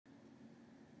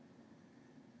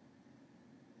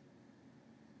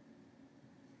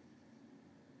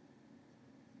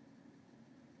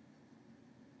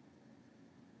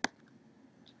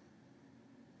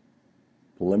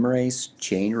Polymerase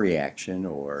chain reaction,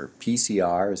 or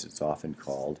PCR as it's often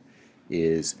called,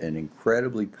 is an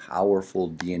incredibly powerful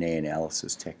DNA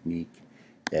analysis technique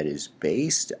that is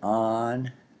based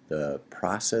on the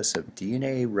process of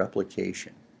DNA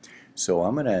replication. So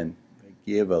I'm going to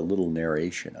give a little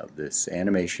narration of this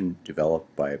animation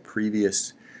developed by a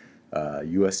previous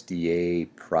USDA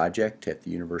project at the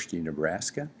University of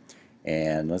Nebraska.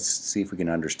 And let's see if we can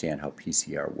understand how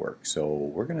PCR works. So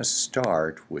we're going to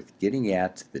start with getting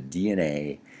at the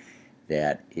DNA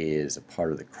that is a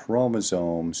part of the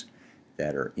chromosomes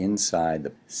that are inside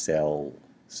the cells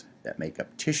that make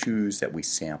up tissues that we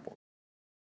sample.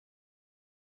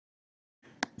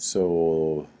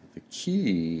 So the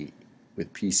key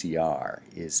with PCR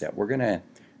is that we're going to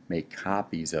make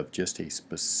copies of just a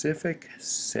specific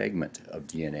segment of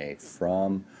DNA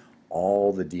from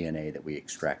all the DNA that we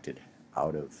extracted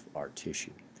out of our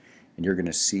tissue. And you're going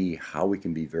to see how we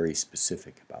can be very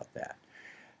specific about that.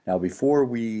 Now, before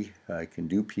we can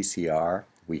do PCR,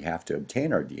 we have to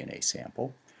obtain our DNA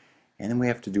sample, and then we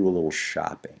have to do a little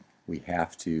shopping. We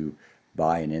have to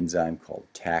buy an enzyme called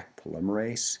Taq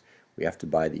polymerase. We have to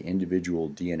buy the individual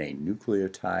DNA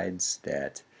nucleotides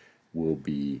that will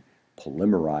be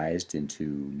polymerized into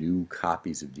new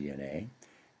copies of DNA.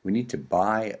 We need to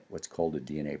buy what's called a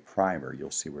DNA primer.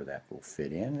 You'll see where that will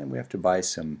fit in. And we have to buy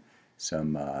some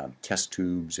test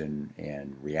tubes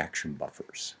and reaction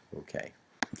buffers. Okay.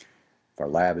 If our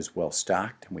lab is well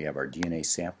stocked and we have our DNA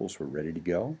samples, we're ready to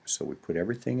go. So we put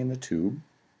everything in the tube.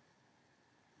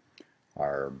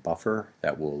 Our buffer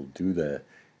that will do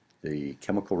the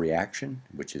chemical reaction,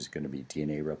 which is going to be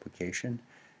DNA replication,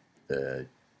 the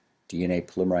DNA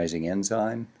polymerizing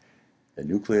enzyme, the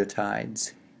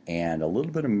nucleotides, and a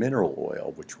little bit of mineral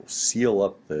oil, which will seal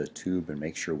up the tube and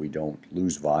make sure we don't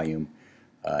lose volume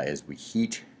as we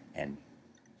heat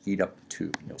up the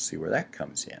tube. And you'll see where that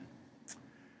comes in.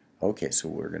 Okay, so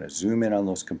we're going to zoom in on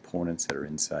those components that are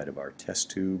inside of our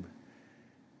test tube,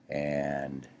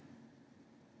 and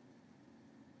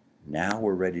now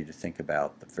we're ready to think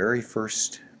about the very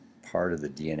first part of the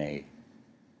DNA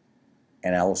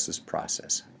analysis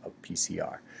process of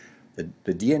PCR. The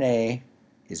DNA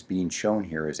is being shown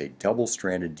here as a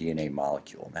double-stranded DNA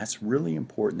molecule. And that's really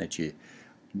important that you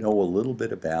know a little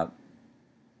bit about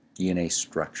DNA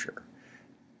structure.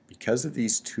 Because of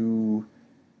these two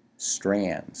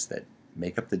strands that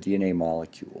make up the DNA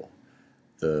molecule,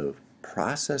 the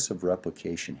process of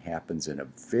replication happens in a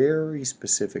very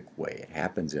specific way. It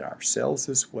happens in our cells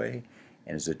this way,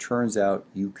 and as it turns out,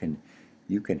 you can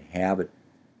have it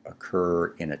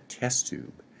occur in a test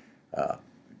tube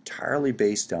entirely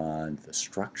based on the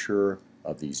structure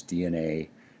of these DNA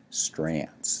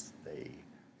strands.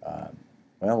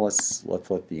 Well, let's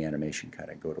let the animation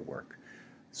kind of go to work.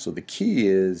 So the key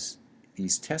is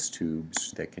these test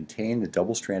tubes that contain the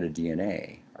double-stranded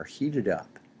DNA are heated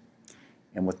up.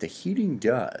 And what the heating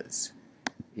does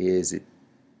is it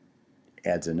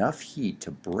adds enough heat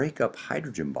to break up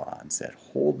hydrogen bonds that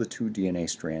hold the two DNA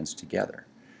strands together.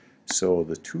 So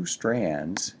the two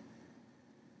strands,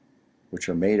 which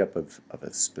are made up of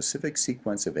a specific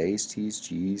sequence of A's, T's,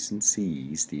 G's, and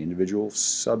C's, the individual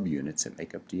subunits that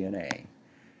make up DNA,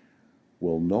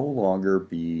 will no longer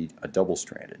be a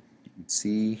double-stranded. You can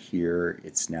see here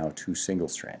it's now two single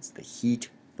strands. The heat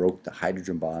broke the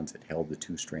hydrogen bonds that held the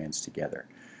two strands together.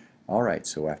 All right,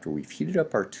 so after we've heated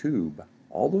up our tube,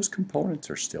 all those components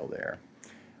are still there.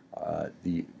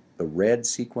 The red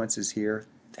sequences here,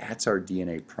 that's our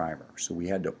DNA primer. So we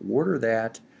had to order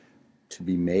that to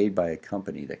be made by a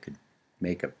company that could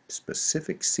make a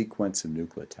specific sequence of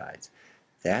nucleotides.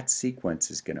 That sequence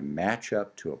is going to match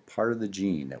up to a part of the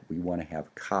gene that we want to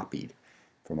have copied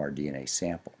from our DNA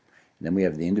sample. And then we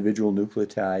have the individual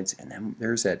nucleotides, and then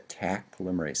there's that Taq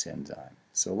polymerase enzyme.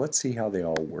 So let's see how they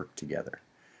all work together.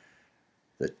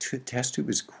 The test tube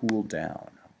is cooled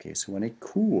down. Okay, so when it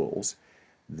cools,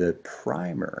 the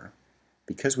primer,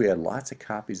 because we had lots of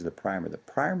copies of the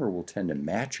primer will tend to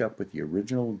match up with the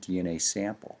original DNA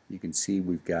sample. You can see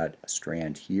we've got a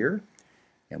strand here,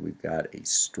 and we've got a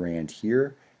strand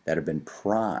here that have been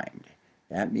primed.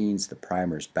 That means the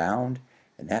primer's bound,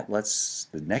 and that lets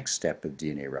the next step of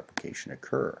DNA replication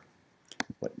occur.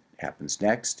 What happens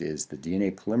next is the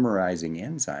DNA polymerizing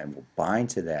enzyme will bind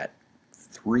to that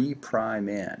 3'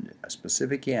 end, a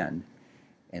specific end,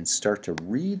 and start to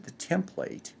read the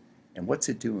template. And what's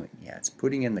it doing? Yeah, it's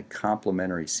putting in the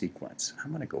complementary sequence.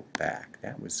 I'm going to go back.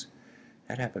 That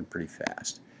happened pretty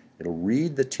fast. It'll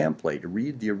read the template,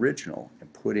 read the original,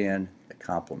 and put in the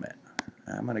complement.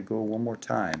 I'm going to go one more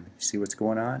time. You see what's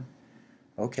going on?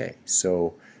 Okay,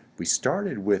 so we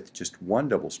started with just one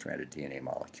double-stranded DNA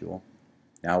molecule.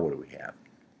 Now what do we have?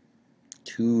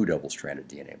 two double-stranded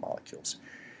DNA molecules.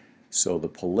 So the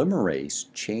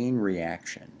polymerase chain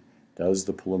reaction does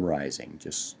the polymerizing,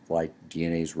 just like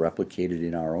DNA is replicated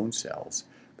in our own cells,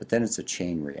 but then it's a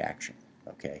chain reaction,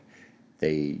 okay?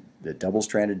 The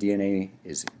double-stranded DNA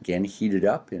is again heated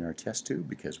up in our test tube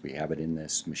because we have it in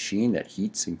this machine that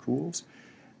heats and cools.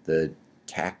 The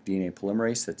Taq DNA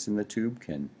polymerase that's in the tube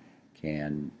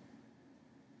can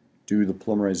do the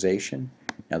polymerization.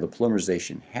 Now the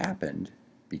polymerization happened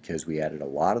because we added a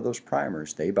lot of those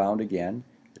primers. They bound again.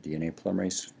 The DNA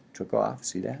polymerase took off.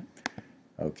 See that?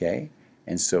 Okay.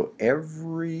 And so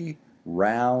every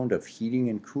round of heating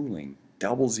and cooling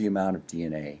doubles the amount of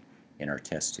DNA in our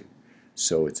test tube.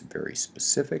 So it's very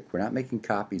specific. We're not making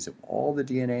copies of all the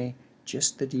DNA,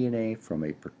 just the DNA from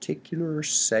a particular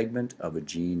segment of a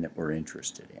gene that we're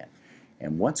interested in.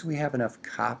 And once we have enough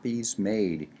copies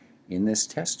made in this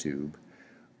test tube,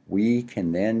 we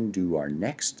can then do our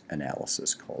next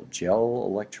analysis called gel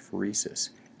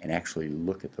electrophoresis and actually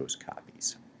look at those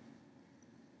copies.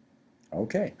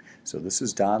 Okay, so this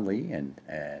is Don Lee, and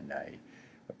I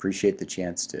appreciate the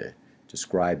chance to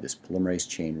describe this polymerase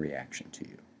chain reaction to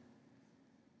you.